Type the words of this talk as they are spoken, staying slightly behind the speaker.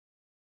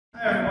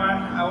Hi everyone,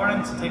 I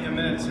wanted to take a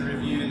minute to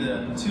review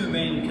the two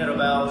main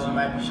kettlebells you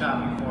might be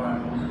shopping for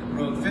on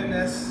Rogue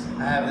Fitness.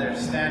 I have their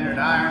standard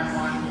iron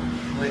one,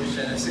 which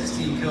is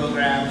 16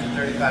 kilograms or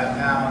 35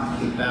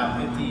 pounds, is about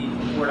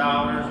 $54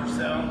 or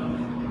so.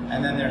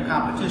 And then their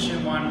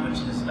competition one, which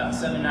is about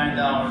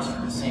 $79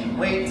 for the same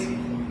weight.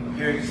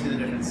 Here you can see the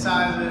different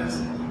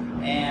sizes,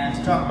 and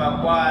to talk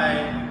about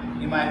why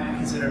you might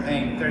consider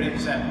paying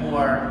 30%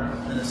 more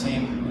for the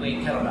same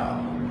weight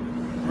kettlebell.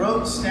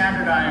 Rogue's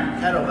standard iron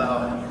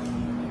kettlebell,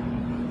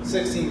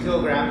 16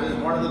 kilograms, is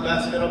one of the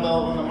best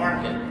kettlebells on the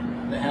market.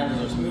 The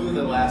handles are smooth,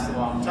 they last a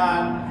long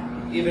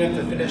time. Even if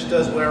the finish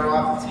does wear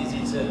off, it's easy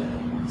to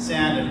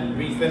sand and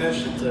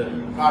refinish. It's a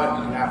product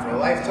you can have for a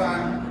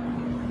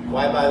lifetime.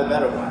 Why buy the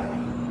better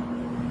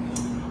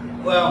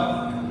one?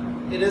 Well,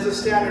 it is a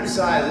standard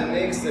size. It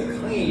makes the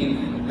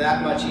clean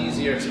that much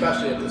easier,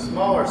 especially at the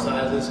smaller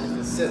sizes, because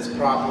it sits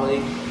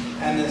properly.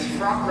 And this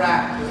front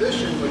rack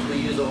position, which we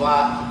use a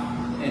lot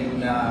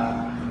in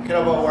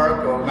kettlebell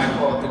work, or we might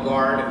call it the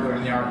guard if we're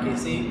in the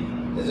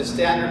RKC, is a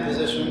standard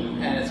position,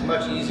 and it's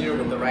much easier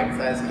with the right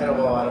size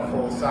kettlebell at a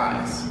full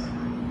size.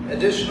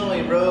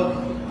 Additionally, Rogue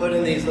put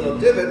in these little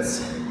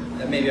divots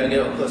that maybe I'll get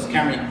up close to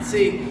camera you can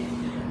see,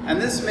 and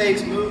this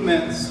makes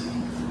movements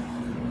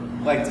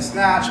like the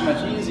snatch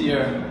much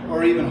easier,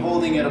 or even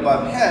holding it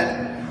above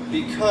head,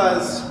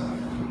 because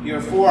your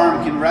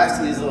forearm can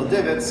rest in these little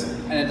divots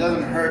and it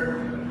doesn't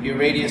hurt your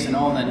radius and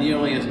ulna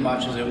nearly as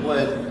much as it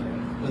would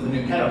with a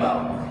new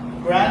kettlebell.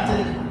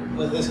 Granted,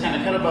 with this kind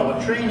of kettlebell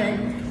with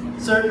training,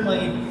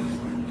 certainly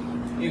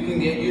you can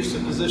get used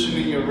to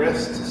positioning your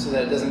wrist so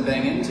that it doesn't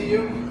bang into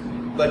you,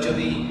 but you'll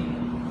be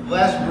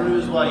less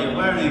bruised while you're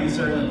learning,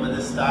 certainly with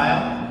this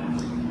style.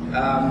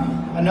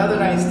 Another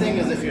nice thing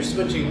is if you're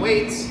switching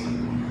weights,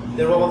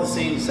 they're all the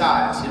same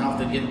size. You don't have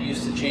to get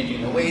used to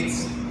changing the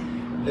weights.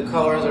 The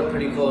colors are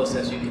pretty close,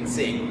 as you can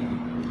see.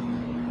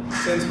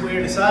 Since we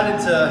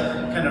decided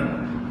to kind of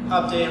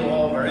update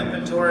all of our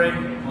inventory,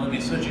 we'll be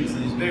switching to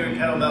these bigger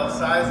kettlebell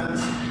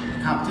sizes,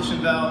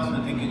 competition bells.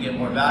 We think you get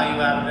more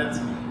value out of it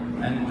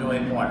and enjoy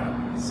it more.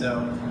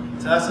 So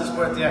to us, it's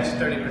worth the extra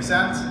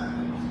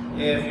 30%.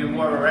 If you're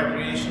more of a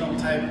recreational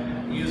type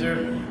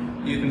user,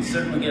 you can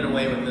certainly get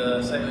away with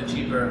the slightly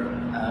cheaper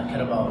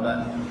kettlebell.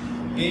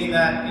 But being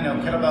that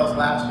kettlebells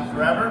last you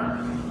forever,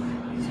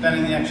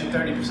 spending the extra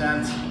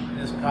 30%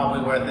 is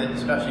probably worth it,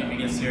 especially if you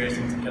get serious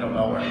into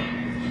kettlebell work.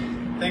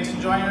 Thanks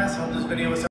for joining us. Hope this video was